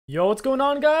Yo, what's going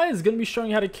on, guys? Gonna be showing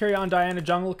you how to carry on Diana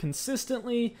jungle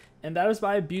consistently, and that is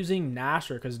by abusing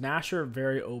Nashor, because Nashor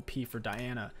very OP for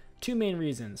Diana. Two main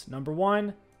reasons. Number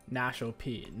one, Nash OP.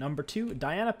 Number two,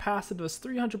 Diana passive does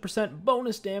 300%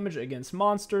 bonus damage against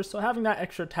monsters, so having that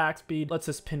extra attack speed lets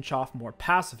us pinch off more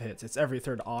passive hits. It's every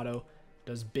third auto,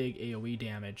 does big AoE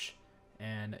damage,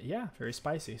 and yeah, very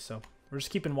spicy. So we're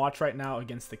just keeping watch right now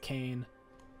against the Kayn.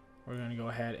 We're going to go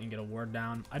ahead and get a ward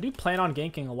down. I do plan on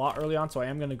ganking a lot early on, so I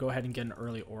am going to go ahead and get an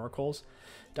early oracles.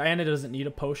 Diana doesn't need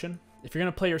a potion. If you're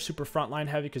going to play your super frontline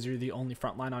heavy because you're the only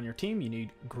frontline on your team, you need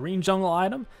green jungle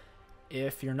item.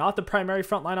 If you're not the primary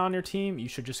frontline on your team, you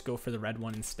should just go for the red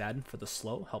one instead for the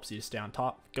slow. Helps you to stay on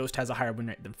top. Ghost has a higher win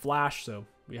rate than Flash, so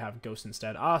we have Ghost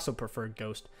instead. I also prefer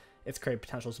Ghost. Its create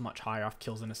potential is much higher off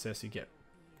kills and assists. You get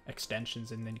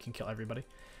extensions and then you can kill everybody.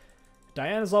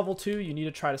 Diana's level 2, you need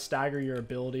to try to stagger your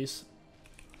abilities.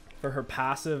 For her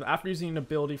passive, after using an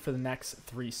ability for the next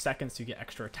 3 seconds, you get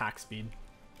extra attack speed.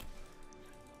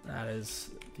 That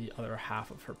is the other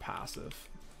half of her passive.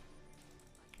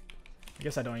 I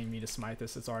guess I don't even need to smite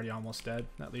this, it's already almost dead.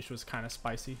 That leash was kind of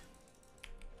spicy.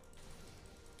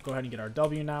 Go ahead and get our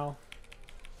W now.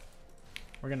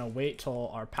 We're going to wait till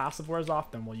our passive wears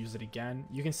off, then we'll use it again.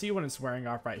 You can see when it's wearing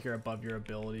off right here above your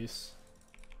abilities.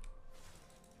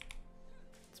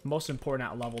 Most important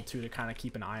at level 2 to kind of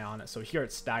keep an eye on it. So here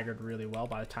it's staggered really well.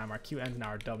 By the time our Q ends, now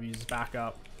our W is back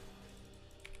up.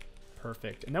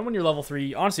 Perfect. And then when you're level 3,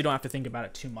 you honestly don't have to think about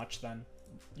it too much then.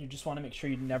 You just want to make sure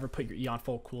you never put your E on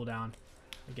full cooldown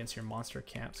against your monster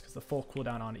camps, because the full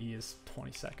cooldown on E is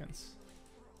 20 seconds.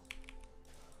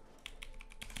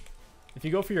 If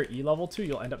you go for your E level 2,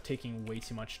 you'll end up taking way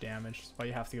too much damage. That's why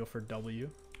you have to go for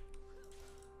W.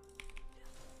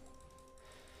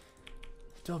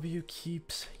 W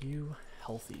keeps you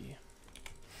healthy.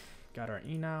 Got our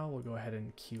E now. We'll go ahead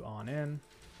and Q on in.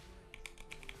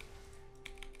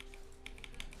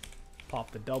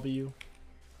 Pop the W.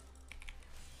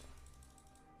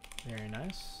 Very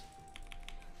nice.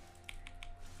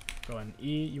 Go ahead and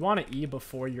E. You want to E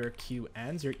before your Q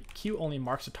ends. Your Q only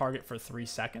marks a target for 3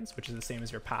 seconds, which is the same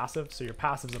as your passive. So your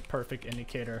passive is a perfect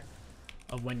indicator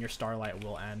of when your Starlight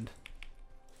will end.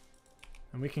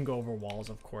 And we can go over walls,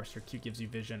 of course. Your Q gives you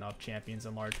vision of champions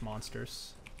and large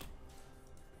monsters.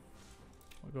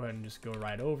 We'll go ahead and just go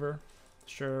right over.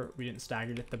 Sure, we didn't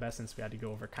stagger it the best since we had to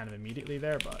go over kind of immediately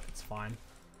there, but it's fine.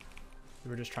 We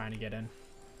were just trying to get in.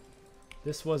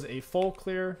 This was a full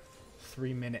clear.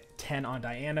 3-minute 10 on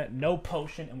Diana. No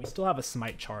potion, and we still have a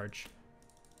smite charge.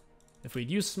 If we'd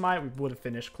used smite, we would have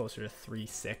finished closer to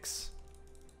 3-6.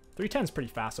 310 is pretty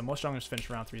fast, so most junglers finish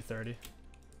around 330.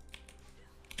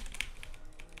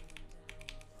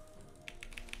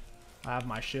 I have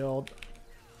my shield.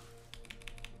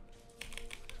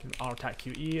 Auto attack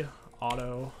QE.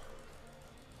 Auto.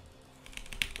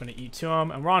 Gonna E to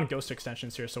him. And we're on ghost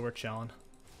extensions here, so we're chilling.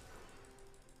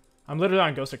 I'm literally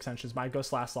on ghost extensions. My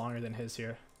ghost lasts longer than his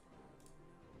here.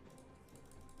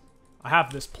 I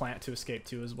have this plant to escape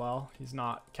to as well. He's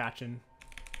not catching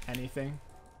anything.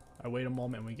 I wait a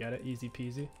moment and we get it. Easy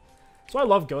peasy. So I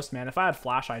love ghost, man. If I had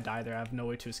flash, I die there. I have no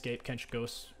way to escape. Kench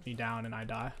ghosts me down and I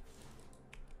die.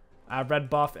 I have red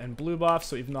buff and blue buff,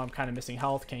 so even though I'm kind of missing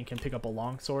health, Kayn can pick up a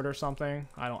longsword or something.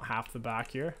 I don't have the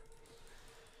back here.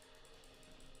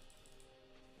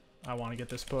 I want to get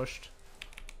this pushed.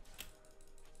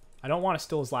 I don't want to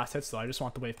steal his last hits, though. I just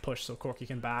want the wave pushed so Corki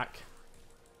can back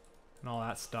and all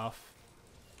that stuff.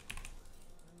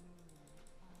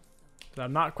 But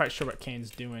I'm not quite sure what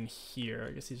Kayn's doing here.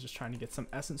 I guess he's just trying to get some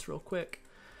essence real quick.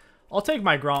 I'll take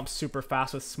my Gromp super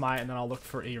fast with Smite, and then I'll look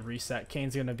for a reset.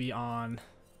 Kayn's going to be on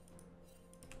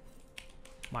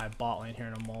my bot lane here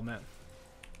in a moment.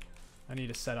 I need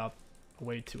to set up a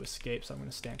way to escape, so I'm going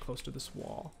to stand close to this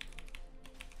wall.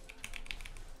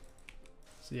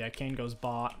 So yeah, Kayn goes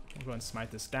bot. We'll go ahead and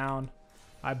smite this down.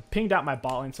 I pinged out my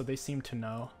bot lane, so they seem to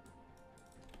know.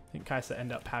 I think Kai'Sa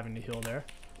end up having to heal there.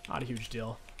 Not a huge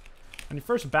deal. When you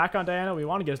first back on Diana, we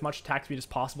want to get as much attack speed as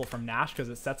possible from Nash because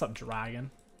it sets up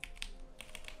Dragon.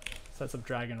 Sets up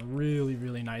Dragon really,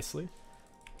 really nicely.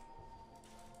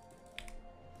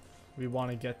 We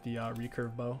want to get the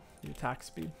recurve bow, the attack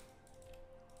speed.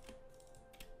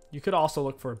 You could also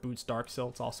look for a Boots Darksil.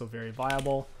 It's also very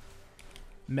viable.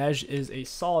 Mej is a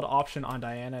solid option on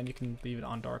Diana, and you can leave it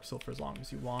on Darksil for as long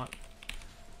as you want.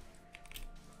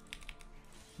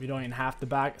 We don't even have to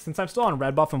back. Since I'm still on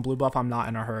red buff and blue buff, I'm not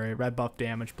in a hurry. Red buff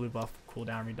damage, blue buff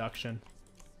cooldown reduction.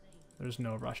 There's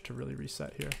no rush to really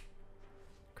reset here.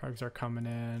 Krugs are coming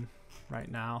in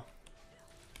right now.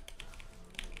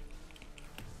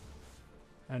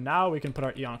 And now we can put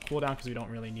our E on cooldown because we don't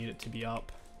really need it to be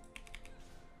up.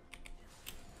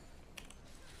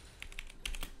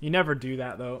 You never do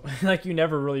that though. Like you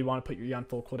never really want to put your E on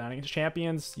full cooldown against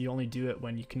champions. You only do it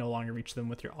when you can no longer reach them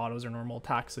with your autos or normal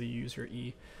attacks. So you use your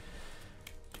E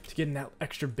to get in that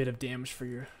extra bit of damage for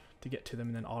your to get to them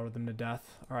and then auto them to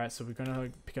death. All right, so we're gonna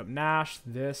pick up Nash,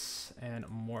 this, and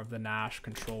more of the Nash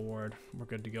control ward. We're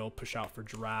good to go. Push out for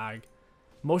drag.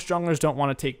 Most junglers don't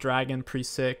want to take dragon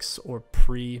pre-6 or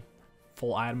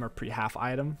pre-full item or pre-half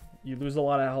item. You lose a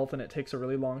lot of health and it takes a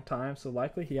really long time, so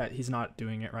likely he's not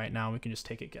doing it right now. We can just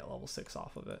take it, get level 6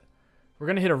 off of it. We're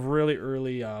gonna hit a really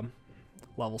early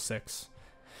level 6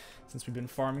 since we've been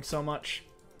farming so much.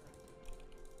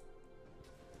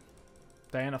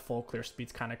 Diana full clear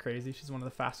speed's kind of crazy. She's one of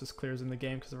the fastest clears in the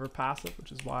game because of her passive,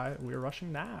 which is why we're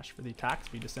rushing Nash for the attack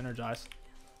speed to synergize.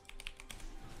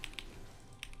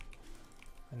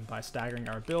 And by staggering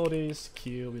our abilities,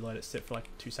 Q, we let it sit for like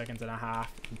 2.5 seconds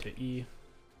into E.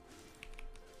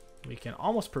 We can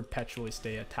almost perpetually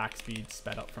stay attack speed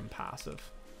sped up from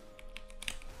passive.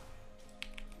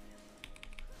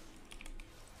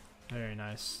 Very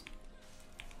nice.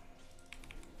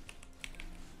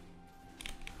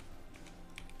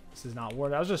 This is not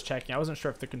ward. I was just checking. I wasn't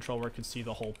sure if the controller could see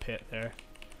the whole pit there.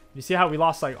 You see how we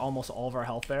lost like almost all of our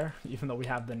health there, even though we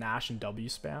have the Nash and W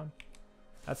spam?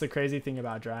 That's the crazy thing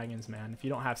about dragons, man. If you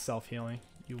don't have self-healing,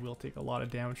 you will take a lot of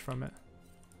damage from it.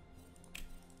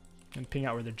 And ping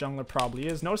out where the jungler probably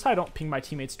is. Notice how I don't ping my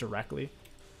teammates directly,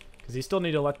 because you still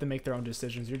need to let them make their own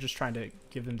decisions. You're just trying to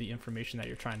give them the information that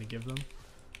you're trying to give them.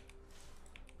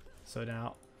 So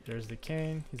now there's the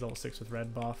Kayn. He's level 6 with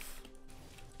red buff.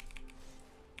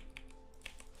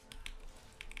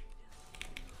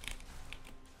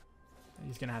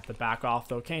 He's gonna have to back off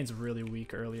though. Kayn's really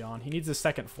weak early on. He needs a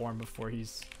second form before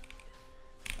he's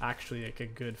actually like a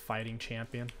good fighting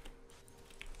champion.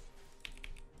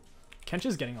 Kench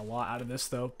is getting a lot out of this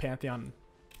though. Pantheon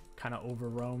kind of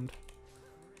over-roamed.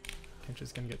 Kench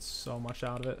is gonna get so much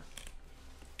out of it.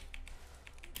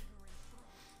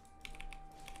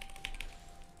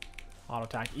 Auto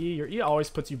attack E. Your E always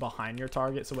puts you behind your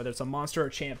target, so whether it's a monster or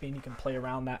a champion, you can play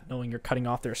around that knowing you're cutting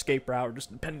off their escape route, or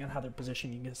just depending on how they're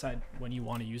positioned, you can decide when you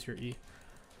want to use your E.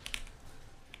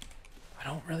 I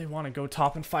don't really want to go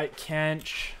top and fight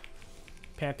Kench.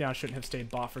 Pantheon shouldn't have stayed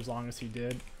bot for as long as he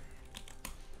did.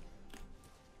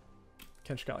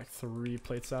 Kench got like 3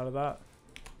 plates out of that.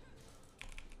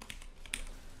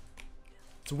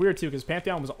 It's weird too because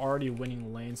Pantheon was already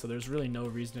winning lane, so there's really no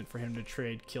reason for him to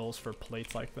trade kills for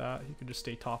plates like that. He could just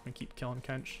stay top and keep killing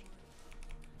Kench.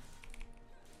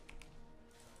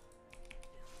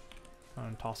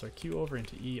 And toss our Q over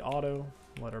into E auto.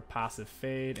 Let our passive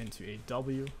fade into a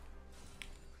W. You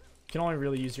can only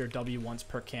really use your W once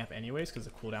per camp anyways because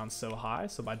the cooldown's so high.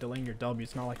 So by delaying your W,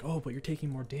 it's not like, oh, but you're taking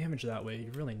more damage that way.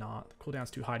 You're really not. The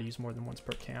cooldown's too high to use more than once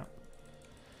per camp.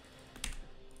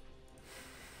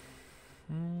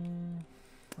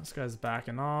 This guy's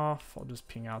backing off. I'll just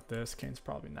ping out this. Kayn's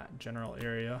probably in that general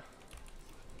area.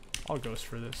 I'll ghost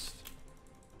for this.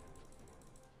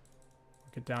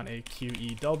 Get down a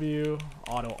QEW,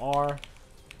 auto R.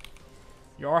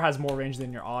 Your R has more range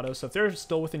than your auto, so if they're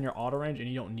still within your auto range and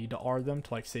you don't need to R them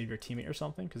to like save your teammate or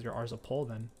something because your R is a pull,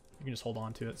 then you can just hold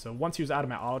on to it. So once he was out of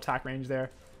my auto attack range there,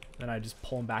 then I just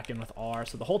pull him back in with R.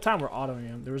 So the whole time we're autoing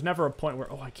him. There was never a point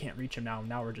where, oh, I can't reach him now.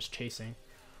 Now we're just chasing.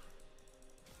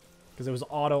 Because it was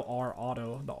auto, R,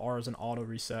 auto. The R is an auto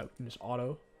reset. We can just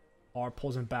auto. R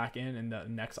pulls him back in and the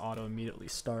next auto immediately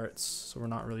starts. So we're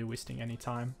not really wasting any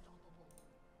time.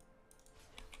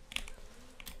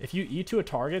 If you E to a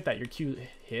target that your Q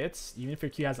hits, even if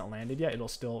your Q hasn't landed yet, it'll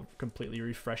still completely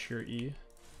refresh your E.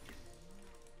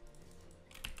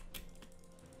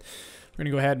 We're going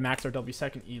to go ahead and max our W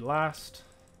second, E last.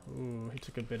 Ooh, he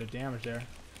took a bit of damage there.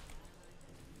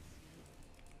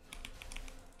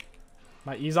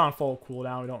 My E's on full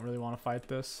cooldown. We don't really want to fight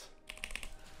this.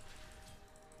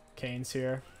 Kayn's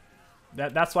here.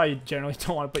 That's why you generally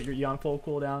don't want to put your E on full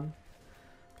cooldown.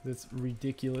 It's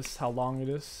ridiculous how long it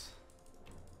is.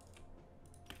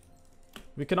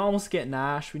 We can almost get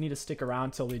Nash. We need to stick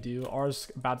around till we do. R's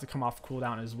about to come off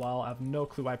cooldown as well. I have no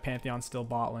clue why Pantheon's still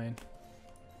bot lane.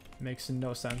 Makes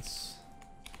no sense.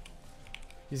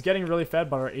 He's getting really fed,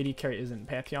 but our AD carry isn't.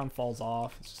 Pantheon falls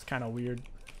off. It's just kind of weird.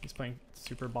 He's playing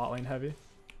super bot lane heavy.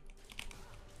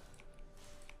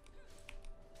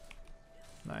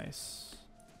 Nice.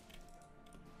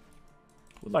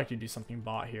 Would like to do something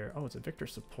bot here. Oh, it's a Victor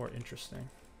support. Interesting.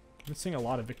 I've been seeing a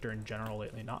lot of Victor in general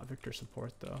lately. Not Victor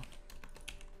support, though.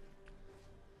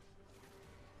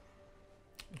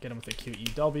 Get him with a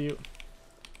QEW.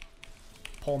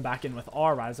 Pull him back in with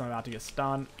R right as I'm about to get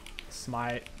stunned.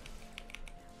 Smite.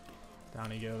 Down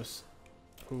he goes.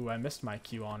 Ooh, I missed my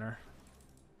Q on her.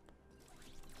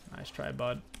 Nice try,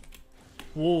 bud.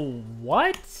 Whoa,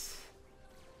 what?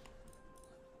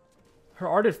 Her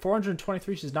art at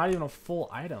 423. She's not even a full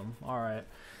item. Alright.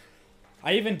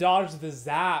 I even dodged the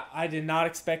zap. I did not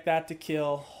expect that to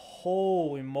kill.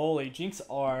 Holy moly. Jinx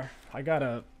R. I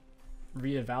gotta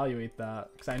reevaluate that.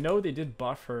 Because I know they did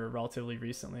buff her relatively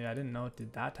recently. I didn't know it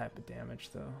did that type of damage,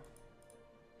 though.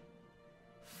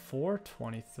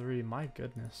 423. My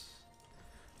goodness.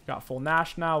 Got full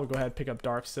Nash now. We'll go ahead and pick up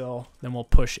Darksil. Then we'll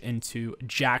push into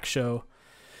Jak'Sho.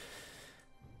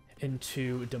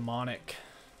 Into Demonic.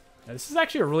 Now, this is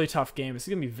actually a really tough game. This is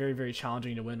going to be very, very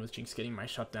challenging to win with Jinx getting my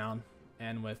shutdown.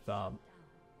 And with,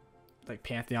 like,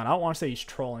 Pantheon. I don't want to say he's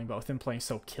trolling, but with him playing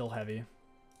so kill heavy.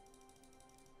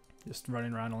 Just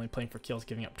running around only playing for kills,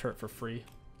 giving up turret for free.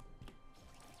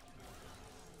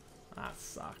 That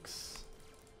sucks.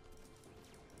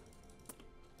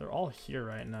 They're all here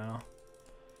right now.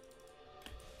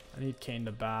 I need Kayn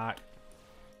to back.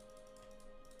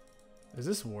 Is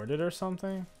this warded or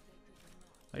something?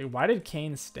 Like, why did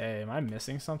Kayn stay? Am I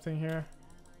missing something here?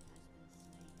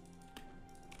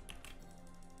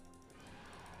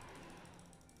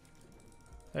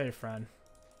 Hey, friend.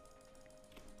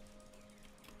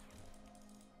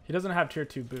 He doesn't have tier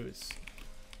 2 boots.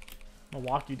 I'm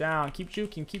gonna walk you down. Keep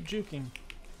juking, keep juking.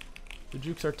 The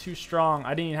jukes are too strong. I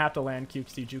didn't even have to land Q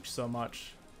because he jukes so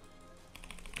much.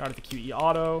 Got it the QE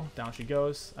auto. Down she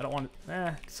goes. I don't want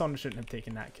to... someone shouldn't have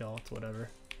taken that kill. It's whatever.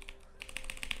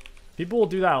 People will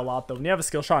do that a lot, though. When you have a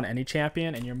skill shot on any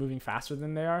champion and you're moving faster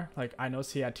than they are, like, I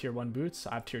noticed he had tier 1 boots.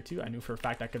 I have tier 2. I knew for a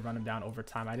fact I could run him down over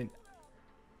time.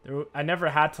 I never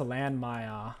had to land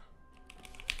my...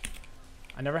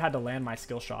 I never had to land my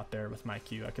skill shot there with my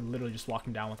Q. I could literally just walk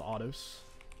him down with autos.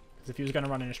 Because if he was going to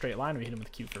run in a straight line, we hit him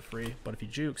with Q for free. But if he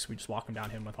jukes, we just walk him down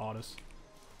him with autos.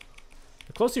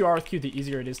 The closer you are with Q, the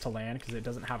easier it is to land because it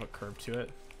doesn't have a curve to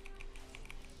it.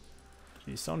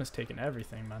 Geez, Sona's taking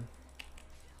everything, man.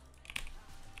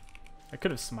 I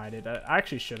could have smited. I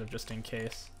actually should have just in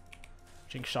case.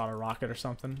 Jinx shot a rocket or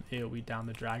something. AoE down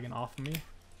the dragon off of me.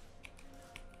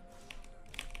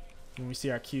 When we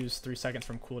see our Qs 3 seconds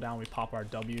from cooldown, we pop our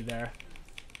W there.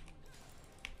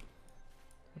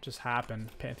 What just happened?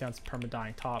 Pantheon's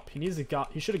permadying top.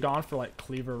 He should have gone for like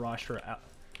Cleaver Rush or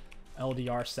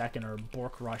LDR second or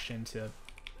Bork Rush into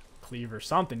Cleaver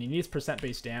something. He needs percent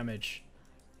base damage.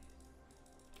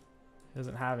 He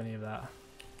doesn't have any of that.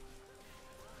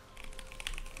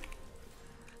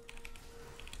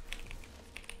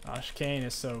 Gosh, Kayn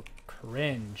is so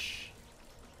cringe.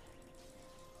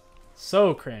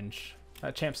 So cringe.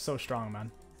 That champ's so strong,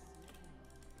 man.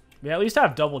 We at least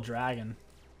have double dragon.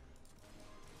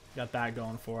 Got that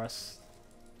going for us.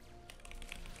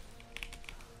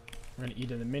 We're gonna eat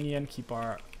in the minion, keep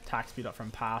our attack speed up from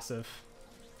passive.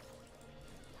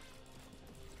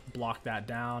 Block that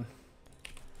down.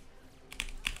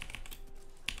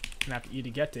 Gonna have to E to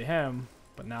get to him,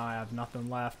 but now I have nothing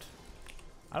left.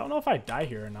 I don't know if I die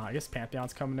here or not. I guess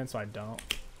Pantheon's coming in, so I don't.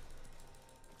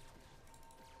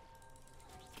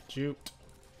 Juked.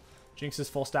 Jinx is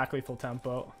full stack lethal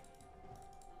tempo.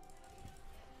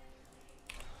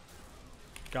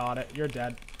 Got it. You're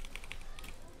dead.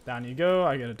 Down you go.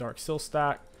 I get a Darksil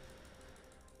stack.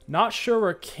 Not sure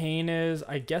where Kayn is.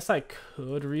 I guess I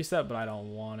could reset, but I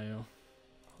don't want to.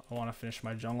 I want to finish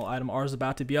my jungle item. R is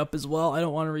about to be up as well. I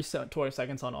don't want to reset 20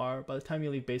 seconds on R. By the time you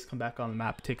leave base, come back on the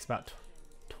map, it takes about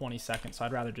 20 seconds. So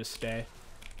I'd rather just stay,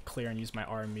 clear, and use my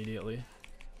R immediately.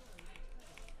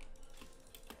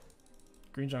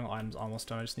 Green jungle item's almost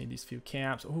done. I just need these few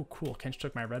camps. Oh, cool. Kench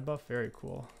took my red buff. Very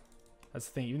cool. That's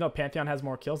the thing. Even though Pantheon has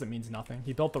more kills, it means nothing.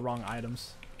 He built the wrong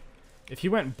items. If he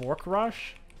went Bork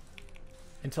Rush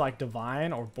into like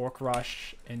Divine or Bork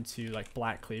Rush into like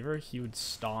Black Cleaver, he would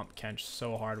stomp Kench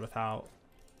so hard with how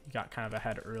he got kind of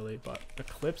ahead early. But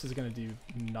Eclipse is going to do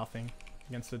nothing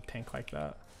against a tank like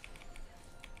that.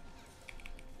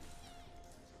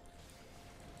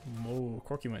 Whoa,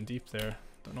 Corki went deep there.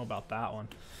 Don't know about that one.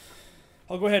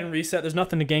 I'll go ahead and reset. There's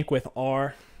nothing to gank with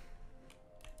R.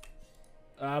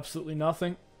 Absolutely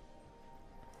nothing.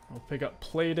 We'll pick up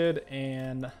Plated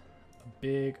and a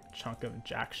big chunk of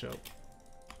Jak'Sho.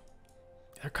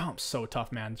 Their comp's so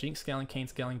tough, man. Jinx scaling, Kayn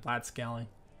scaling, Vlad scaling.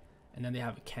 And then they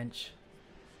have a Kench.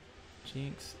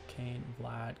 Jinx, Kayn,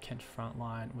 Vlad, Kench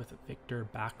frontline with Victor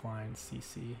backline,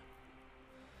 CC.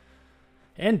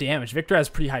 And damage. Victor has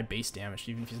pretty high base damage,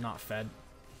 even if he's not fed.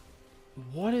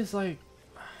 What is like...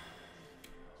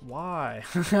 Why?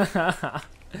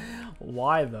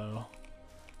 Why though?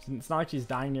 It's not like she's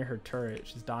dying near her turret.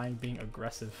 She's dying being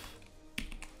aggressive.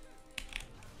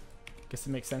 Guess it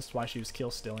makes sense why she was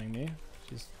kill stealing me.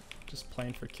 She's just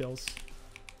playing for kills.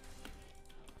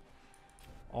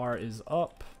 R is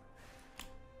up.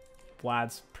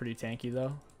 Vlad's pretty tanky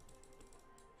though.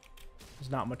 There's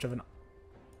not much of an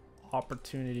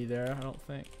opportunity there, I don't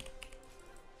think.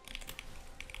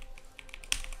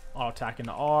 Auto attack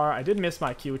into R. I did miss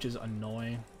my Q, which is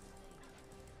annoying.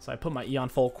 So I put my E on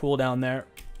full cooldown there.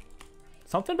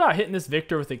 Something about hitting this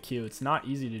Victor with a Q. It's not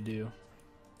easy to do.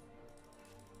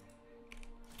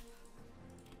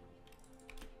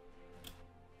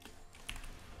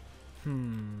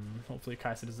 Hopefully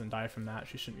Kai'Sa doesn't die from that.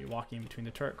 She shouldn't be walking in between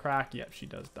the turret crack. Yep, she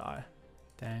does die.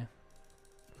 Dang.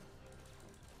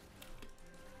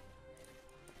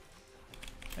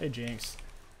 Hey, Jinx.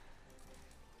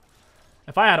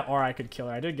 If I had R, I could kill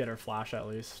her. I did get her flash at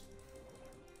least.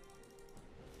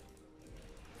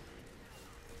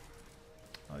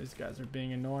 Oh, these guys are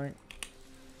being annoying.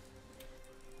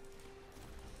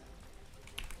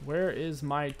 Where is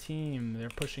my team? They're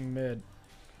pushing mid.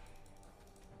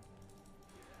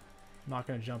 I'm not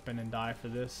going to jump in and die for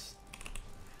this.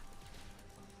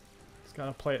 Just got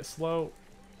to play it slow.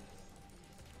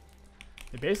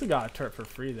 They basically got a turret for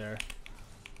free there.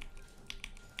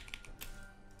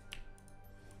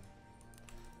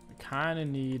 We kind of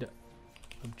need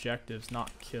objectives,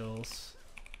 not kills.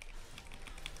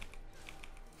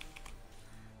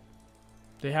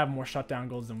 They have more shutdown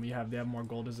golds than we have. They have more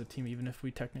gold as a team, even if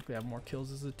we technically have more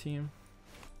kills as a team.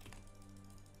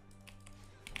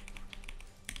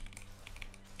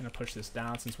 Gonna push this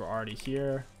down since we're already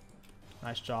here.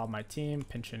 Nice job, my team,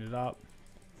 pinching it up.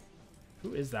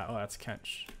 Who is that? Oh, that's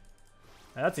Kench.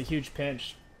 Now, that's a huge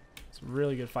pinch. It's a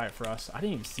really good fight for us. I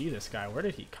didn't even see this guy. Where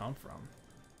did he come from?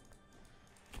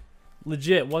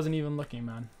 Legit, wasn't even looking,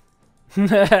 man.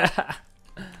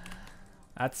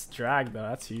 That's drag though.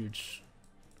 That's huge.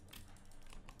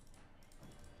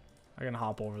 I'm gonna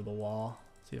hop over the wall.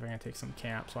 See if I can take some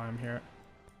camps while I'm here.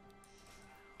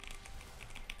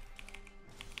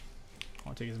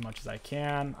 I'll take as much as I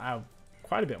can. I have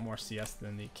quite a bit more CS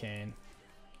than the Kayn.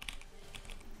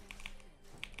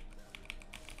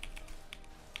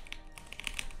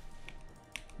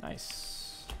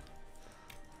 Nice.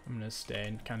 I'm gonna stay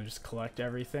and kind of just collect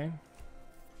everything.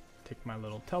 Take my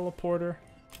little teleporter.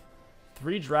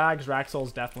 3 drags.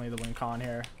 Raxol's definitely the win con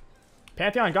here.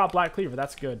 Pantheon got Black Cleaver.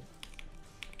 That's good.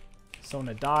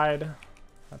 Sona died.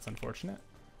 That's unfortunate.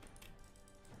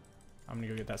 I'm gonna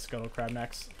go get that Scuttle Crab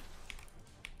next.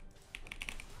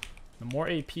 The more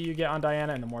AP you get on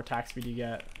Diana and the more attack speed you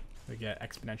get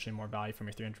exponentially more value from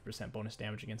your 300% bonus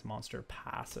damage against monster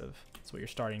passive. That's what you're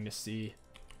starting to see.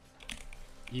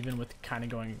 Even with kind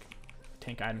of going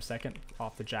tank item second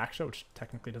off the Jaxxa, which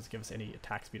technically doesn't give us any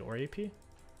attack speed or AP.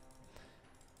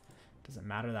 Doesn't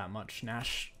matter that much.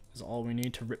 Nash is all we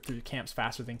need to rip through the camps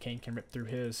faster than Kayn can rip through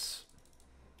his.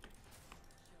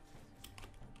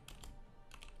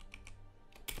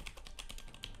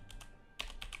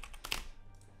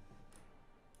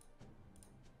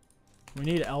 We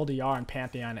need LDR and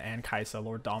Pantheon and Kai'Sa,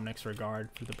 Lord Dominik's Regard,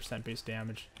 for the percent-based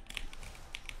damage.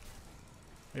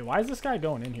 Wait, why is this guy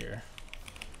going in here?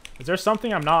 Is there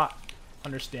something I'm not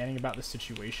understanding about the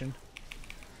situation?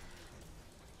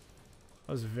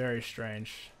 That was very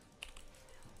strange.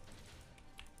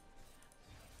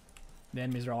 The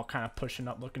enemies are all kind of pushing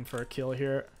up looking for a kill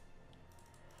here.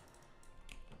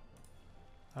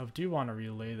 I do want to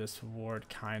relay this ward,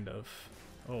 kind of.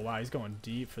 Oh wow, he's going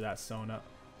deep for that Sona.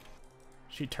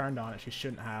 She turned on it. She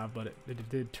shouldn't have, but it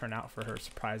did turn out for her,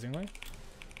 surprisingly.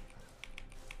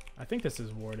 I think this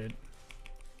is warded.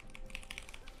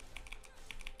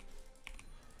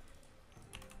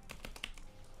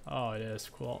 Oh, it is.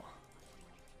 Cool.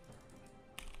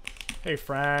 Hey,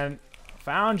 friend.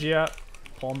 Found ya.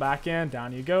 Pull him back in.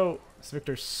 Down you go. This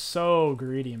Victor's so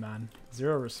greedy, man.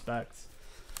 Zero respect.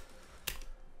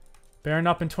 Baron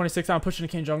up in 26. I'm pushing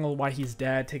the Kayn jungle while he's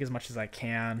dead. Take as much as I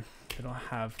can. They don't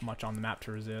have much on the map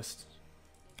to resist.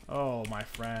 Oh, my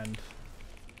friend.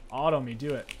 Auto me. Do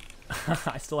it.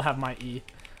 I still have my E.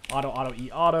 Auto, auto,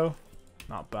 E, auto.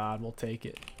 Not bad. We'll take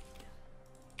it.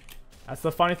 That's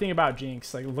the funny thing about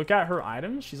Jinx. Like, look at her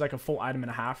items. She's like a full item and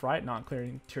a half, right? Not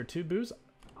including tier 2 boots.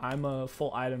 I'm a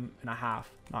full item and a half,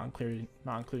 not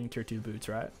including tier 2 boots,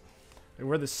 right?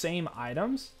 We're the same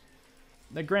items.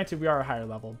 Like, granted, we are a higher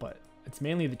level, but it's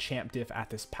mainly the champ diff at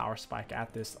this power spike,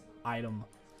 at this item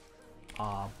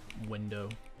window.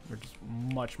 We're just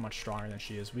much, much stronger than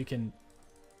she is. We can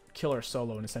kill her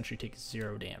solo and essentially take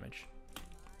 0 damage.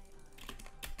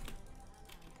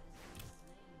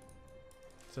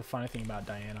 It's a funny thing about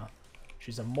Diana.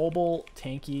 She's a mobile,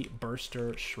 tanky,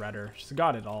 burster, shredder. She's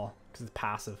got it all because it's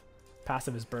passive.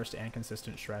 Passive is burst and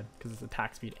consistent shred because it's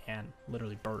attack speed and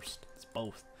literally burst. It's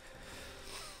both.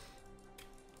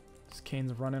 This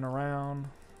Kane's running around.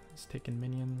 He's taking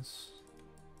minions.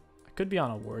 I could be on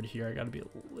a ward here. I gotta be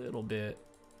a little bit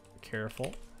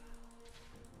careful.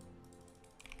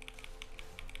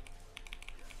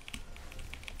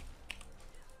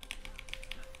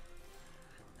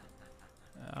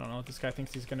 I don't know what this guy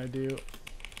thinks he's gonna do.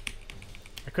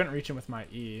 I couldn't reach him with my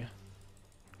E.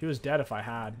 He was dead if I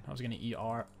had. I was gonna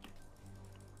ER.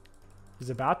 He's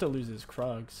about to lose his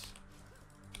Krugs.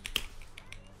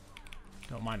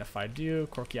 Don't mind if I do.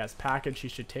 Corki has package. He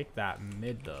should take that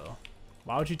mid though.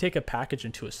 Why would you take a package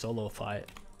into a solo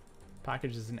fight?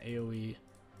 Package is an AoE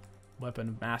weapon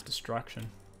of mass destruction.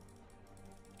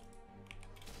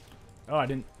 Oh, I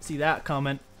didn't see that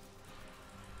coming.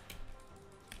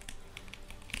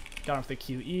 Got him with the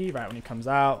QE right when he comes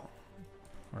out.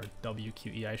 Or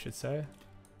WQE, I should say.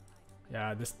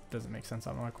 Yeah, this doesn't make sense. I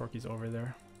don't know why Corki's over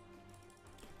there.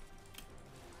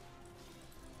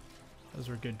 Those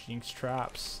were good Jinx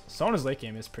traps. Sona's late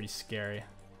game is pretty scary.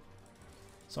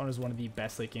 Sona's one of the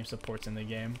best late game supports in the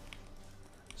game.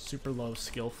 Super low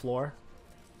skill floor.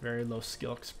 Very low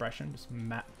skill expression. Just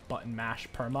button mash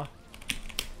perma.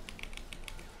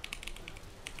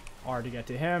 R to get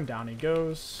to him. Down he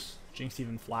goes. Jinx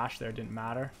even flashed there. Didn't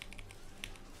matter.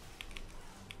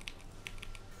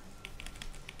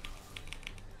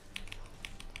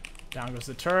 Down goes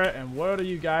the turret, and what are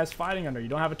you guys fighting under? You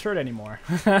don't have a turret anymore.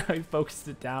 We focused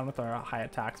it down with our high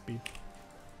attack speed.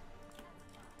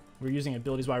 We're using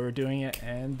abilities while we're doing it,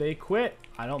 and they quit.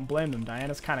 I don't blame them.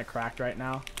 Diana's kind of cracked right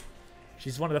now.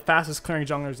 She's one of the fastest clearing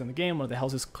junglers in the game, one of the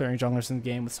healthiest clearing junglers in the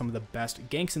game, with some of the best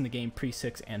ganks in the game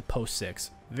pre-6 and post-6.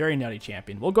 Very nutty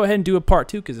champion. We'll go ahead and do a part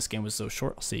 2 because this game was so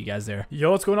short. I'll see you guys there. Yo,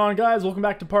 what's going on, guys? Welcome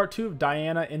back to part 2 of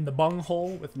Diana in the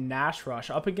bunghole with Nash Rush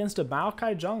up against a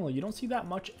Maokai jungle. You don't see that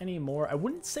much anymore. I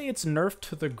wouldn't say it's nerfed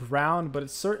to the ground, but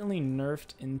it's certainly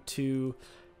nerfed into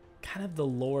kind of the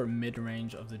lower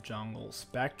mid-range of the jungle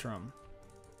spectrum.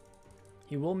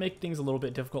 He will make things a little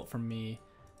bit difficult for me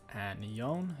and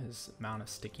Yon, his amount of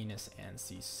stickiness and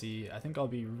CC. I think I'll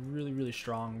be really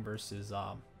strong versus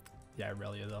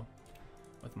Irelia though,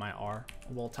 with my R.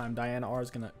 A well-timed Diana R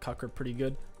is gonna cuck her pretty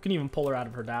good. Can even pull her out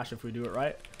of her dash if we do it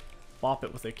right. Bop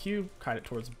it with a Q, kite it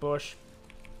towards the bush.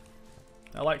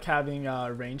 I like having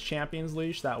range champions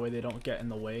leash, that way they don't get in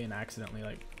the way and accidentally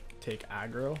like take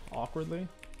aggro awkwardly.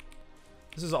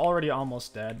 This is already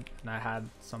almost dead, and I had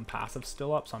some passive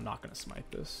still up, so I'm not gonna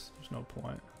smite this. There's no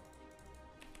point.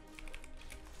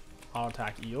 Auto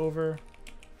attack E over.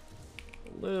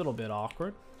 A little bit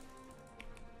awkward.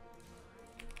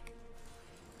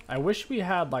 I wish we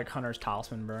had like Hunter's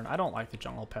Talisman burn. I don't like the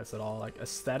jungle pets at all. Like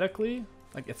aesthetically,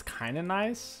 like it's kind of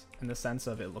nice in the sense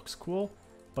of it looks cool,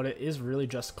 but it is really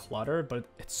just clutter, but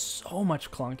it's so much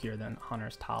clunkier than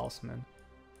Hunter's Talisman.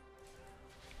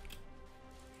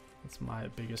 That's my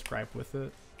biggest gripe with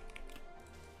it.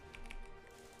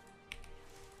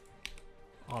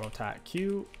 Auto attack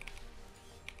Q.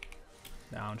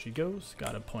 Down she goes.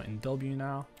 Got a point in W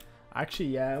now. Actually,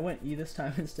 yeah, I went E this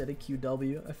time instead of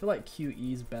QW. I feel like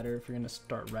QE is better if you're going to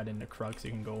start red into Krug so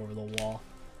you can go over the wall.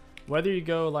 Whether you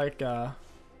go like QE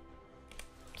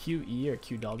or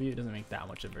QW, it doesn't make that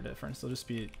much of a difference. It'll just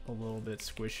be a little bit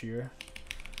squishier.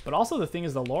 But also the thing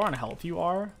is, the lower on health you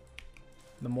are,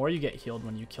 the more you get healed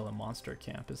when you kill a monster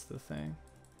camp is the thing.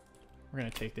 We're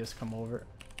going to take this, come over.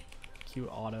 Q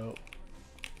auto,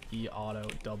 E auto,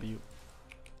 W.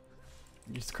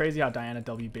 It's crazy how Diana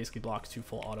W basically blocks 2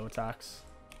 full auto attacks.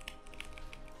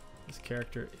 This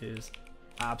character is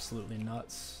absolutely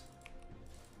nuts.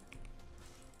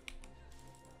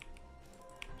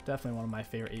 Definitely one of my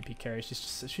favorite AP carries.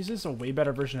 She's just a way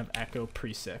better version of Echo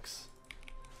pre-6.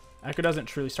 Echo doesn't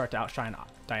truly start to outshine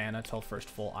Diana till first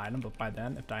full item, but by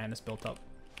then, if Diana's built up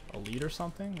a lead or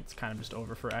something, it's kind of just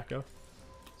over for Echo.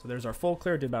 So there's our full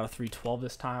clear. Did about a 312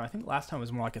 this time. I think last time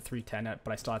was more like a 310,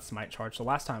 but I still had smite charge. So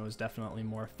last time it was definitely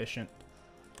more efficient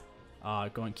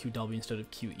going QW instead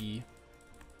of QE.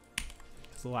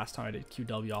 Because the last time I did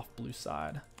QW off blue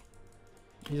side.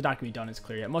 He's not going to be done as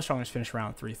clear yet. Most strongers finish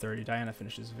around 330. Diana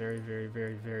finishes very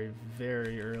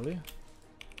early.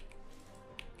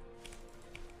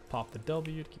 Pop the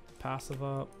W to keep the passive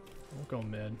up. We'll go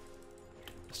mid.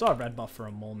 I still have red buff for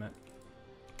a moment.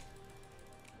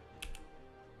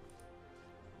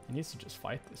 He needs to just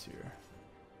fight this here.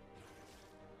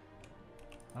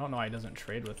 I don't know why he doesn't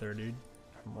trade with her, dude.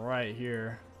 I'm right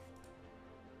here.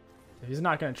 If he's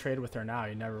not going to trade with her now,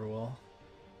 he never will.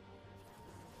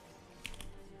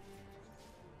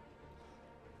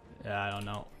 Yeah, I don't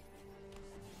know.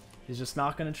 He's just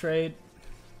not going to trade.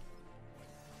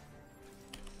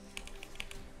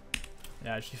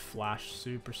 Yeah, she flashed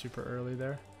super early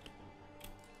there.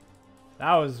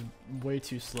 That was way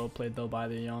too slow played though by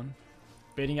the Yon.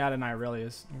 Baiting out an Irelia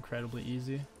is incredibly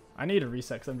easy. I need a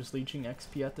reset because I'm just leeching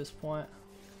XP at this point.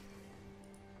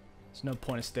 There's no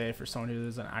point of stay for someone who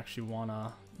doesn't actually want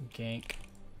to gank.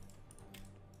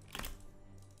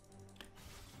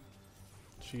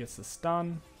 She gets the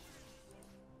stun.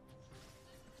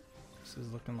 This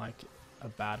is looking like a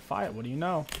bad fight. What do you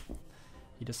know?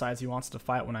 He decides he wants to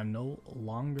fight when I'm no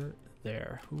longer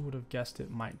there. Who would have guessed it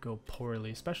might go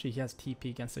poorly? Especially he has TP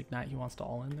against Ignite. He wants to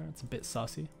all in there. It's a bit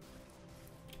sussy.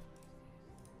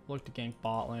 Look to gank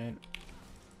bot lane.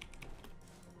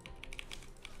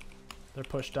 They're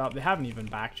pushed up. They haven't even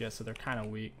backed yet, so they're kind of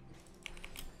weak.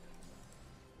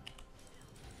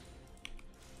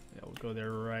 Yeah, we'll go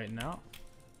there right now.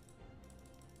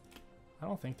 I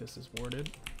don't think this is warded.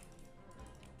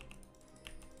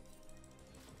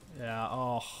 Yeah,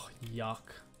 oh, yuck.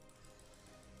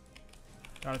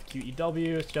 Got with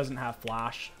QEW. She doesn't have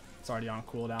flash. It's already on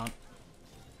cooldown.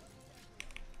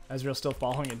 Ezreal's still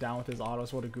following it down with his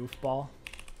autos. What a goofball.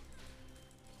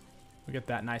 We get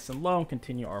that nice and low and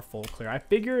continue our full clear. I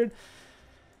figured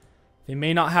they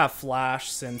may not have flash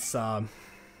since Maokai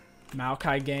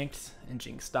ganked and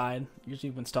Jinx died. Usually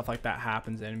when stuff like that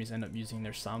happens, enemies end up using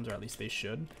their sums, or at least they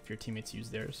should if your teammates use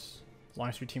theirs. As long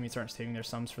as your teammates aren't saving their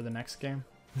sums for the next game.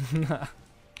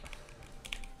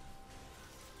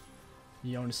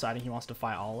 Yon deciding he wants to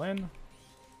fight all in.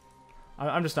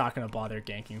 I'm just not going to bother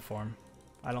ganking for him.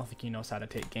 I don't think he knows how to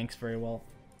take ganks very well.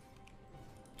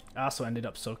 I also ended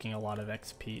up soaking a lot of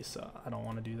XP, so I don't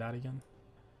want to do that again.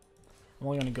 I'm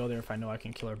only going to go there if I know I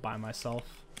can kill her by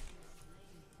myself.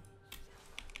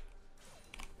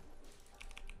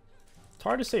 It's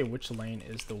hard to say which lane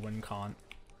is the win con.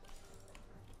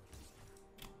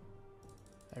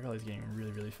 That girl is getting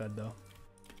really, really fed though.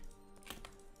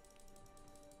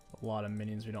 A lot of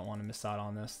minions. We don't want to miss out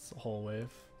on this. It's a whole wave.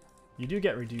 You do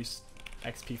get reduced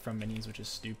XP from minions, which is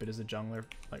stupid as a jungler,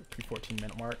 like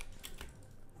pre-14-minute mark.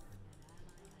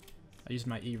 I used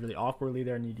my E really awkwardly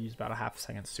there. I need to use about a half a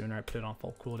second sooner. I put it on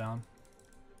full cooldown.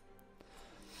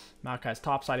 Maokai's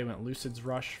top side, he went Lucid's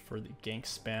Rush for the gank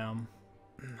spam.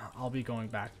 I'll be going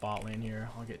back bot lane here.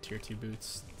 I'll get tier 2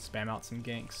 boots, spam out some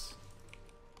ganks.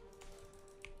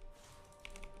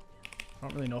 I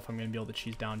don't really know if I'm going to be able to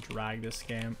cheese down drag this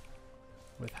game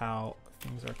with how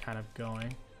things are kind of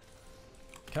going.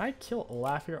 Can I kill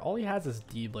Olaf here? All he has is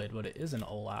D-Blade, but it is an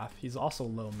Olaf. He's also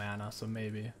low mana, so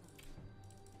maybe.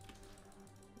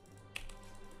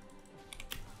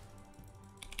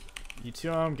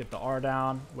 E2 him, get the R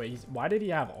down. Wait, why did he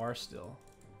have R still?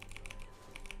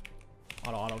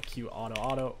 Auto, auto, Q, auto,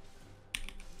 auto.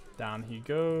 Down he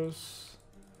goes.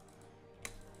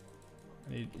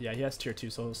 Yeah, he has tier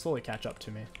 2, so he'll slowly catch up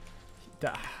to me.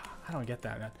 I don't get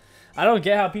that, man. I don't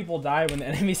get how people die when the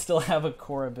enemies still have a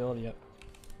core ability up.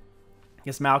 I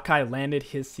guess Maokai landed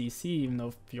his CC, even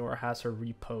though Fiora has her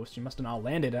repost. She must have not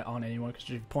landed it on anyone because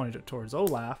she pointed it towards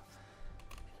Olaf.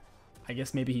 I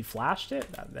guess maybe he flashed it?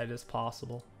 That is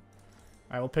possible.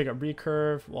 Alright, we'll pick up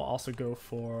Recurve. We'll also go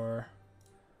for...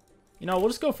 You know, we'll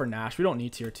just go for Nash. We don't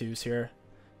need tier 2s here.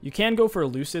 You can go for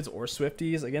Lucids or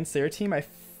Swifties. Against their team,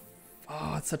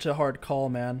 oh, it's such a hard call,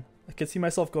 man. I could see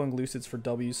myself going Lucids for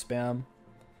W spam.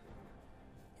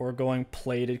 Or going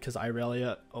Plated because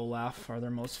Irelia, Olaf are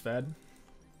their most fed.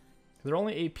 Their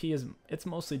only AP is... It's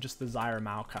mostly just the Zyra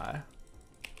Maokai.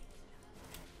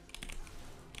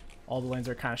 All the lanes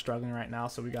are kind of struggling right now,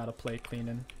 so we gotta play clean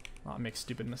and not make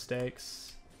stupid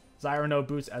mistakes. Zyra no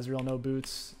boots, Ezreal no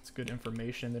boots. It's good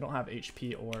information. They don't have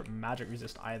HP or magic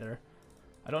resist either.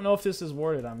 I don't know if this is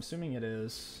warded. I'm assuming it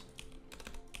is.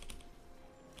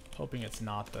 Hoping it's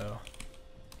not, though.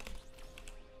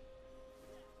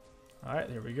 Alright,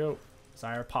 here we go.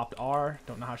 Zyra popped R.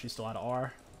 Don't know how she's still out of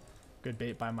R. Good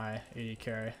bait by my AD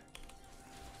carry.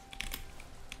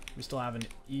 We still have an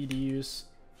E to use.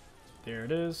 There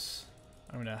it is.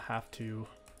 I'm gonna have to...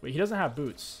 Wait, he doesn't have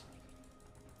boots.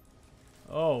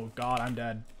 Oh god, I'm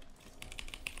dead.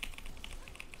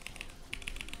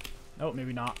 Oh,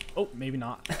 maybe not. Oh, maybe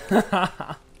not.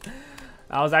 That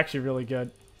was actually really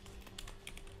good.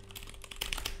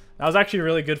 That was actually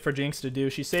really good for Jinx to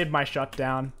do. She saved my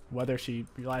shutdown, whether she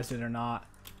realized it or not.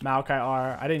 Maokai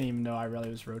R. I didn't even know I really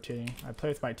was rotating. I play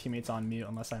with my teammates on mute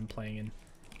unless I'm playing in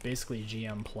basically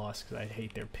GM plus because I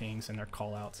hate their pings and their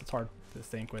callouts. It's hard to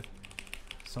think with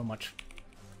so much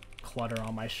clutter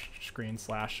on my screen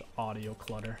 / audio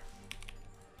clutter.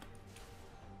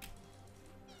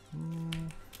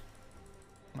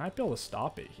 Might be able to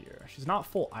stop it here. She's not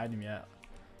full item yet.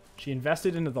 She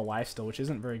invested into the lifesteal, which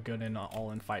isn't very good in an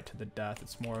all-in fight to the death.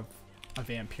 It's more of a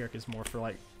Vampiric is more for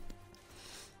like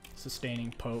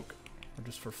sustaining poke. or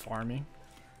just for farming.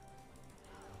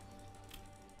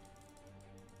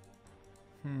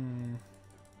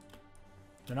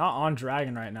 They're not on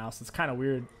dragon right now, so it's kind of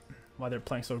weird why they're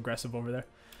playing so aggressive over there.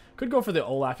 Could go for the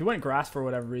Olaf. He went grass for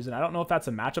whatever reason. I don't know if that's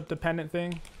a matchup dependent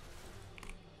thing.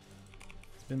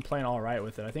 He's been playing all right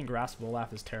with it. I think grass of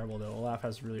Olaf is terrible though. Olaf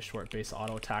has really short base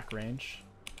auto attack range.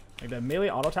 Like the melee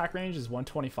auto attack range is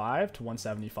 125 to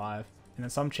 175. And then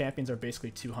some champions are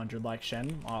basically 200 like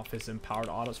Shen off his empowered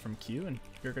autos from Q. And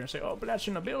you're going to say, oh, but that's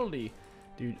an ability.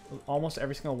 Dude, almost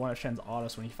every single one of Shen's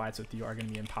autos when he fights with you are going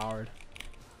to be empowered.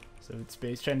 So it's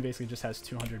base. Shen basically just has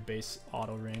 200 base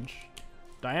auto range.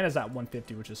 Diana's at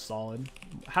 150, which is solid.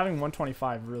 Having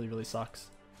 125 really, really sucks.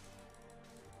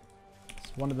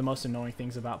 It's one of the most annoying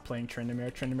things about playing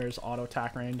Tryndamere. Tryndamere's auto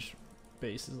attack range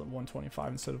base is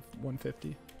 125 instead of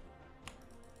 150.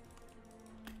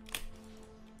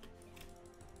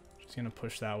 She's going to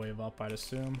push that wave up, I'd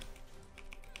assume.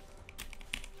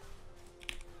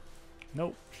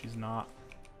 Nope, she's not.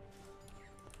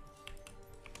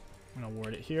 I'm going to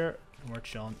ward it here, and we're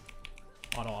chilling.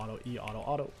 Auto, auto, E, auto,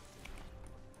 auto.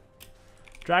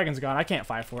 Dragon's gone. I can't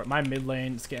fight for it. My mid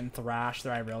lane is getting thrashed.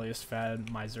 Their Irelia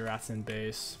fed. My Xerath's in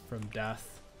base from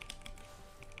death.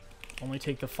 Only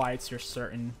take the fights you're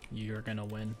certain you're going to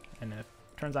win. And if it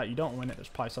turns out you don't win it, there's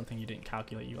probably something you didn't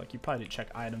calculate. You probably didn't check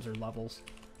items or levels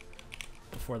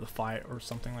before the fight or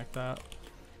something like that.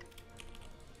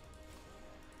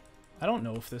 I don't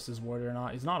know if this is warded or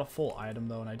not. He's not a full item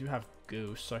though, and I do have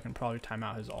Goose, so I can probably time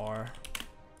out his R.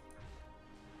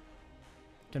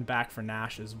 Can back for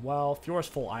Nash as well. Fiora's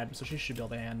full item, so she should be able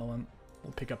to handle him.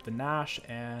 We'll pick up the Nash,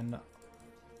 and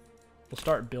we'll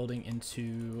start building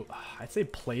into, I'd say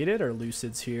plated or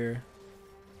lucids here.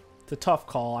 It's a tough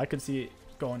call. I could see it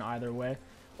going either way.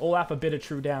 Olaf, a bit of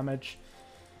true damage.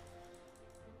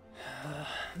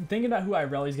 I'm thinking about who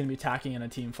Irelia's going to be attacking in a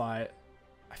team fight.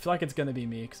 I feel like it's going to be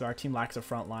me because our team lacks a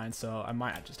front line, so I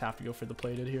might just have to go for the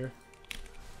plated here.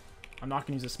 I'm not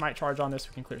going to use a smite charge on this.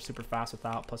 We can clear super fast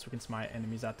without. Plus, we can smite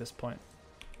enemies at this point.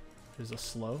 There's a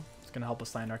slow. It's going to help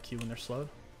us land our Q when they're slowed.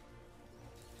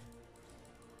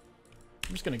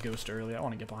 I'm just going to ghost early. I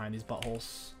want to get behind these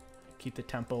buttholes. Keep the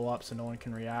tempo up so no one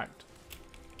can react.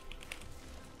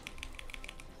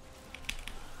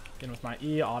 In with my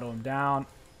E, auto him down.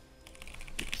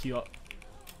 Get Q up.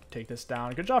 Take this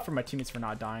down. Good job for my teammates for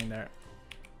not dying there.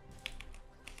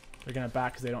 They're going to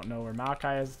back because they don't know where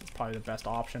Maokai is. It's probably the best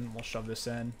option. We'll shove this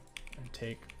in and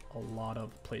take a lot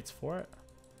of plates for it.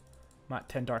 I'm at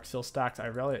 10 Dark Seal stacks.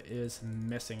 Irelia is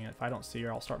missing it. If I don't see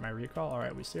her, I'll start my recall. All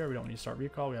right, we see her. We don't need to start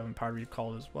recall. We have empowered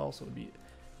recall as well, so it would be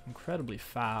incredibly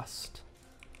fast.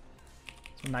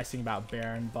 It's a nice thing about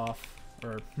Baron buff,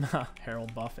 or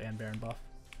Herald buff and Baron buff.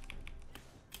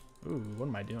 Ooh, what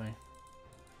am I doing?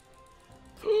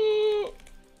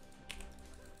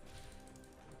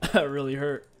 That really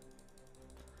hurt.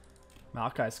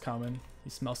 Maokai's coming. He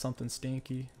smells something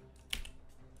stinky.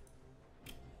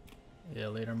 Yeah,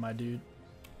 later, my dude.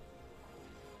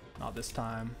 Not this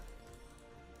time.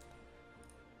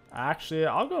 Actually,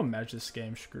 I'll go Mej this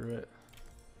game. Screw it.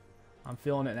 I'm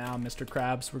feeling it now, Mr.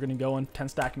 Krabs. We're going to go in 10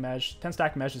 stack Mej. 10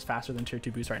 stack Mej is faster than tier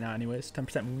 2 boost right now anyways.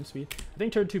 10% movement speed. I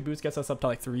think tier 2 boost gets us up to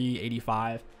like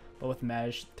 385. But with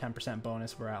Mej, 10%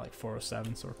 bonus, we're at like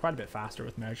 407. So we're quite a bit faster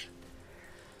with Mej.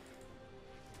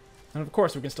 And of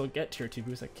course, we can still get tier 2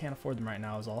 boosts. I can't afford them right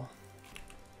now is all.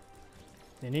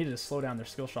 They needed to slow down their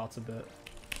skill shots a bit.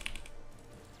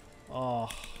 Oh.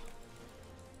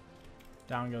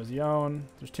 Down goes Yone.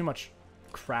 There's too much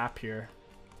crap here.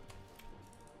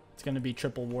 It's going to be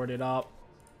triple warded up.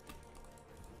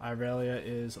 Irelia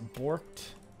is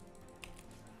borked.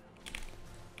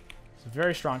 It's a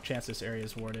very strong chance this area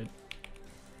is warded.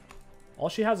 All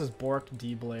she has is borked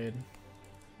D-Blade.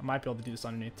 I might be able to do this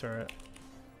underneath turret.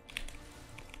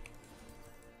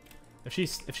 If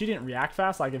she didn't react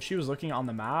fast, like if she was looking on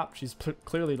the map, she's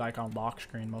clearly like on lock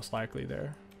screen most likely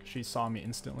there. She saw me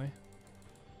instantly.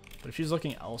 But if she's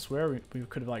looking elsewhere, we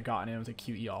could have like gotten in with a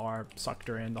QER, sucked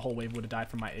her in. The whole wave would have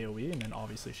died from my AoE, and then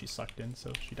obviously she's sucked in,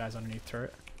 so she dies underneath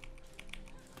turret.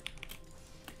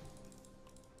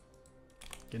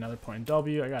 Get another point in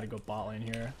W. I gotta go bot lane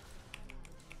here.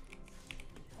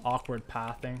 Awkward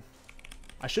pathing.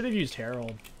 I should have used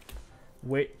Herald.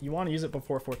 Wait, you want to use it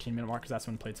before 14-minute mark because that's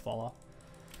when plates fall off.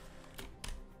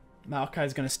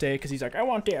 Maokai's going to stay because he's like, I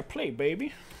want that play,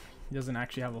 baby. He doesn't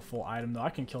actually have a full item, though.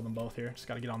 I can kill them both here. Just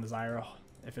got to get on the Zyra.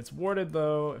 If it's warded,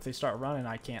 though, if they start running,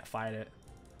 I can't fight it.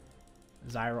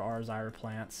 Zyra R, Zyra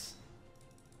plants.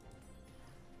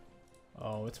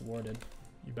 Oh, it's warded.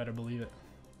 You better believe it.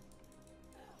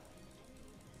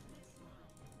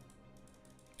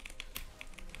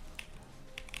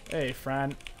 Hey,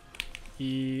 friend.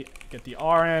 E, get the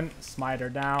R in, smite her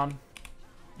down.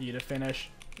 E to finish.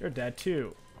 You're dead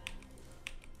too.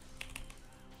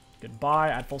 Goodbye.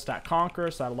 I had full stack Conquer,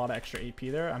 so I had a lot of extra AP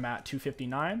there. I'm at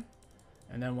 259.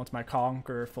 And then once my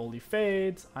Conquer fully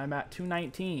fades, I'm at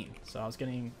 219. So I was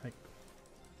getting like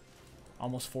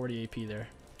almost 40 AP there.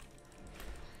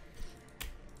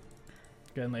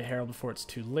 Go ahead and lay Herald before it's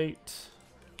too late.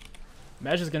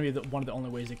 Mej is going to be one of the only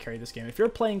ways to carry this game. If you're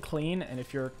playing clean and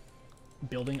if you're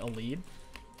building a lead,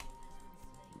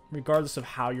 regardless of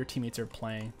how your teammates are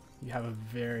playing, you have a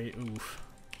very... Oof.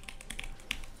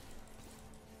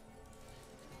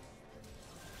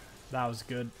 That was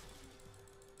good.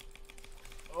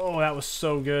 Oh, that was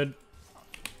so good.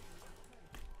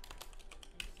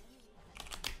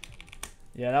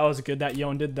 Yeah, that was good that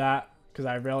Yone did that, because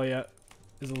Irelia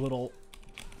is a little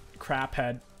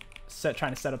craphead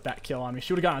trying to set up that kill on me.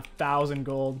 She would have gotten 1,000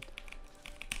 gold.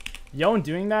 Yone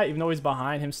doing that, even though he's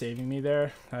behind, him saving me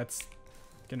there, that's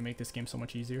going to make this game so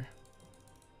much easier.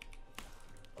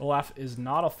 Olaf is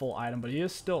not a full item, but he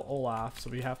is still Olaf, so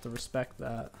we have to respect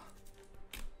that.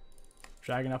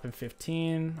 Dragon up in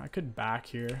 15. I could back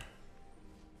here.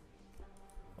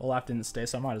 Olaf didn't stay,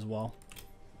 so I might as well.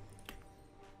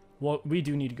 Well, we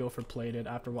do need to go for plated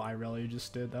after what Irelia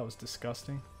just did. That was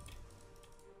disgusting.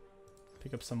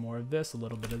 Pick up some more of this, a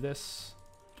little bit of this.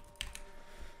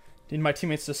 Need my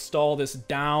teammates to stall this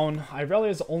down. Irelia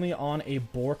is only on a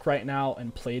Bork right now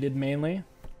and plated mainly.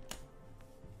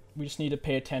 We just need to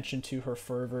pay attention to her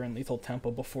Fervor and Lethal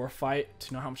Tempo before fight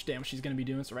to know how much damage she's going to be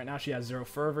doing. So right now she has 0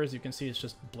 Fervor. As you can see, it's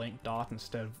just blank dot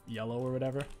instead of yellow or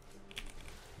whatever.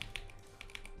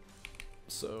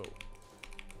 So,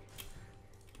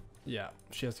 yeah,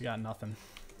 she has got nothing.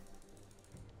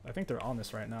 I think they're on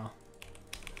this right now.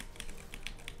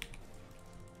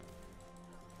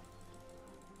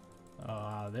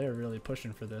 They're really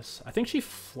pushing for this. I think she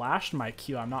flashed my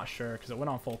Q. I'm not sure because it went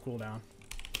on full cooldown.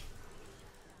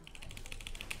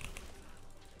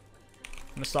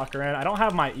 I'm gonna suck her in. I don't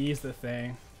have my E's the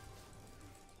thing.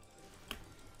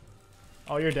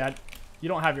 Oh, you're dead. You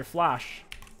don't have your flash.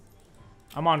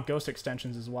 I'm on ghost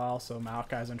extensions as well, so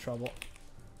Maokai's in trouble.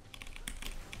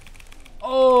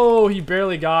 Oh, he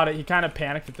barely got it. He kind of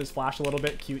panicked with his flash a little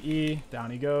bit. QE, down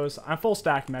he goes. I'm full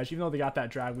stack Mej. Even though they got that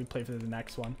drag, we play for the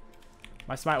next one.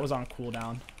 My smite was on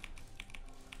cooldown.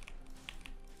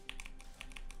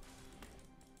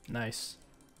 Nice.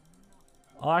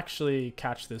 I'll actually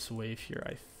catch this wave here.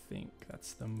 I think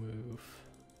that's the move.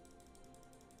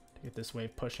 To get this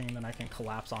wave pushing, then I can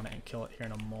collapse on it and kill it here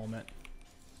in a moment.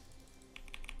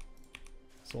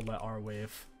 So we'll let our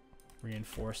wave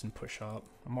reinforce and push up.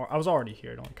 I was already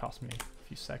here. It only cost me a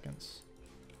few seconds.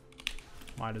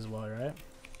 Might as well, right?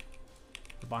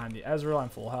 We're behind the Ezreal. I'm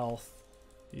full health.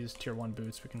 These tier 1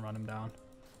 boots, we can run him down.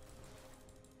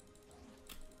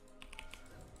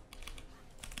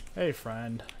 Hey,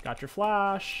 friend. Got your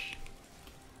flash.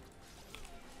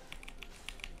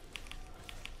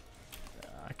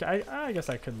 I guess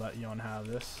I could let Yone have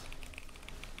this.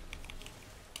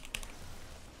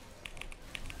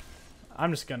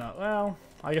 I'm just gonna... Well,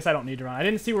 I guess I don't need to run. I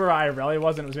didn't see where Irelia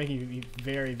was, and it was making me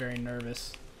very, very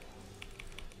nervous.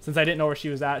 Since I didn't know where she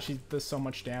was at, she does so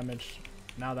much damage.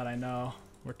 Now that I know,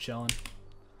 we're chilling.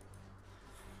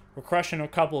 We're crushing a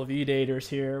couple of E-daters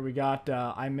here. We got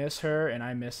I miss her and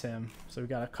I miss him. So we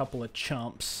got a couple of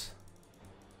chumps.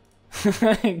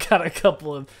 Got a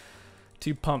couple of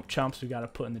 2 pump chumps we got to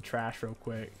put in the trash real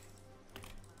quick.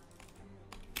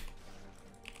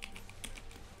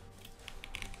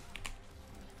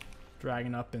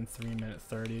 Dragon up in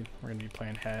 3:30. We're going to be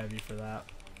playing heavy for that.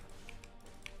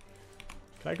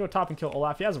 Can I go top and kill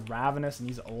Olaf? He has Ravenous and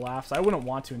he's Olaf, so I wouldn't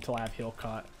want to until I have heal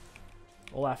cut.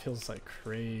 Olaf heals like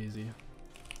crazy.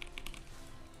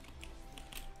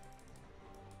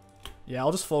 Yeah,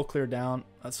 I'll just full clear down.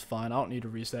 That's fine. I don't need to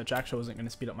reset. Jackshow isn't going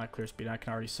to speed up my clear speed. I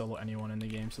can already solo anyone in the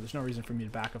game, so there's no reason for me to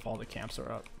back if all the camps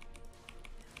are up.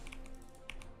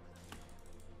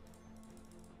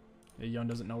 Yeah, Yone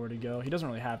doesn't know where to go. He doesn't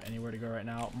really have anywhere to go right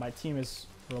now. My team is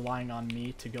relying on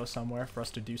me to go somewhere for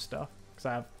us to do stuff, because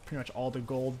I have pretty much all the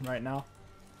gold right now.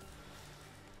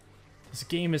 This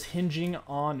game is hinging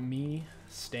on me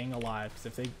staying alive, because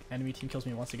if the enemy team kills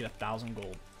me once, they get 1,000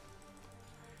 gold.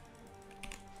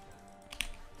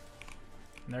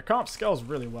 And their comp scales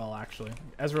really well, actually.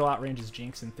 Ezreal outranges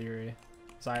Jinx in theory.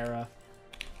 Zyra,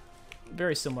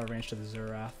 very similar range to the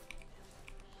Xerath.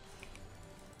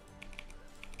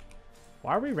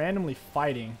 Why are we randomly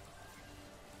fighting?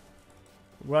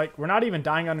 We're not even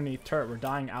dying underneath turret. We're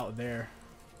dying out there.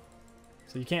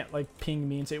 So you can't like ping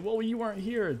me and say, well, you weren't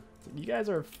here. You guys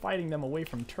are fighting them away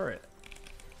from turret.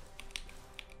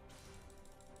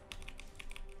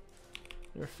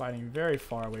 They're fighting very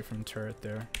far away from turret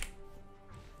there.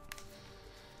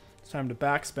 It's time to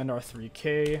back spend our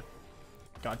 3k.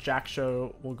 Got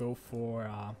Jak'Sho. We'll go for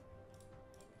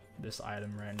this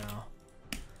item right now.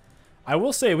 I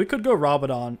will say we could go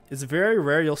Rabadon. It's very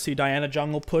rare you'll see Diana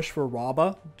jungle push for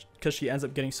Raba because she ends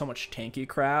up getting so much tanky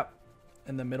crap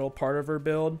in the middle part of her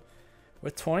build.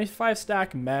 With 25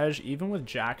 stack Mej, even with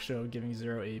Jak'Sho giving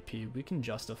 0 AP, we can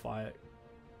justify it.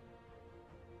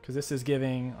 Because this is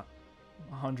giving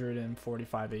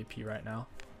 145 AP right now.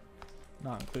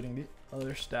 Not including the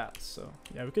other stats. So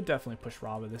yeah, we could definitely push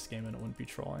Raba this game and it wouldn't be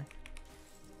trolling.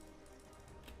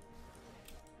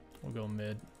 We'll go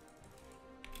mid.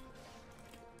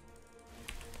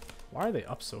 Why are they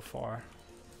up so far?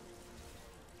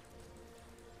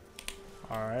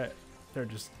 Alright. They're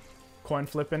just coin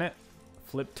flipping it.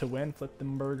 Flip to win. Flip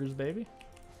them burgers, baby.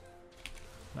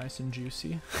 Nice and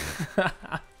juicy. I'll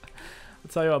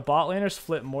tell you what, bot laners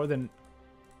flip more than...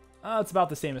 it's about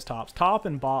the same as tops. Top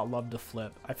and bot love to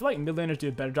flip. I feel like mid laners do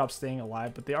a better job staying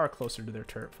alive, but they are closer to their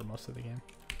turret for most of the game.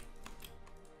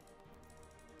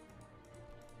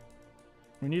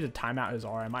 We need to time out his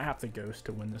R. I might have to ghost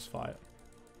to win this fight.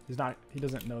 He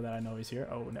doesn't know that I know he's here.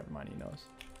 Oh, never mind, he knows.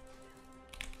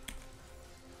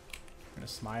 I'm gonna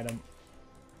smite him.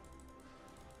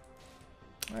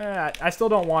 I still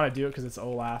don't want to do it because it's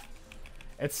Olaf.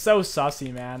 It's so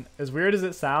sussy, man. As weird as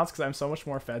it sounds, because I'm so much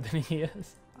more fed than he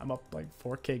is. I'm up like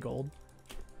 4k gold.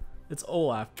 It's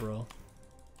Olaf, bro.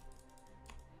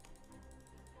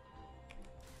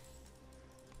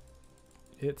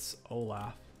 It's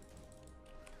Olaf.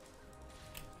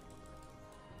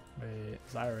 Wait,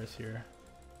 Zyra is here.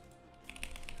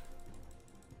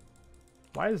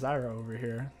 Why is Zyra over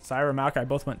here? Zyra and Maokai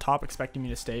both went top expecting me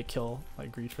to stay, kill,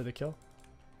 like greed for the kill.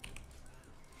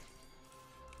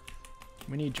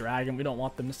 We need Dragon. We don't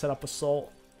want them to set up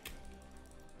Assault.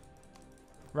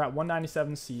 We're at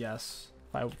 197 CS.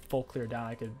 If I full clear down,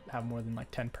 I could have more than like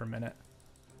 10 per minute.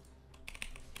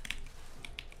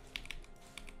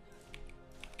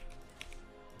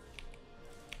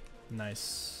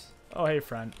 Nice. Oh, hey,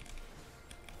 friend.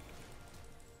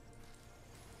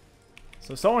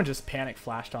 So someone just panic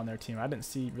flashed on their team. I didn't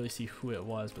really see who it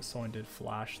was, but someone did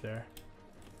flash there.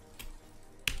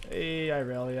 Hey,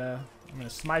 Irelia. I'm going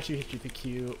to smite you, hit you with the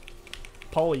Q,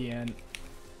 pull you in,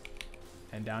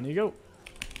 and down you go.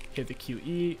 Hit the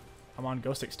QE. I'm on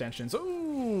Ghost Extensions.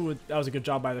 Ooh, that was a good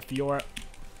job by the Fiora.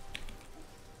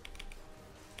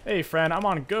 Hey, friend, I'm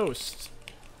on Ghost.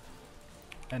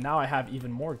 And now I have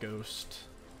even more Ghost.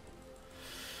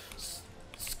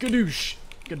 Skadoosh.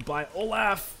 Goodbye,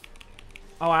 Olaf.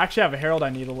 Oh, I actually have a Herald I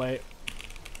need to lay.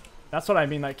 That's what I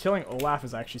mean. Like, killing Olaf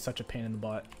is actually such a pain in the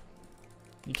butt.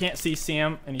 You can't see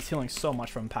Sam, and he's healing so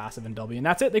much from passive and W. And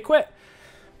that's it. They quit.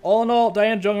 All in all,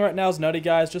 Diana jungle right now is nutty,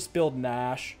 guys. Just build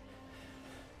Nash.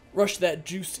 Rush that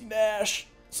juicy Nash.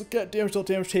 Let's look at damage dealt,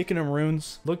 damage taken, and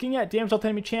runes. Looking at damage dealt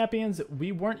enemy champions,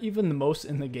 we weren't even the most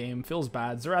in the game. Feels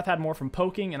bad. Xerath had more from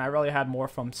poking, and I really had more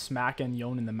from smacking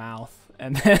Yone in the mouth.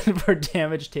 And then for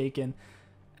damage taken,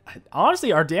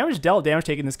 honestly, our damage dealt, damage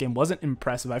taken in this game wasn't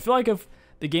impressive. I feel like if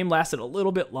the game lasted a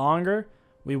little bit longer,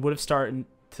 we would have started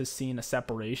to see a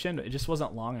separation. It just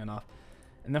wasn't long enough.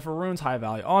 And then for runes, high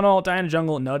value. All in all, Diana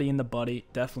jungle, nutty in the buddy.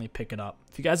 Definitely pick it up.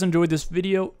 If you guys enjoyed this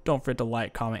video, don't forget to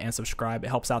like, comment, and subscribe. It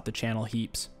helps out the channel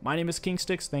heaps. My name is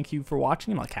KingStix. Thank you for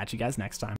watching, and I'll catch you guys next time.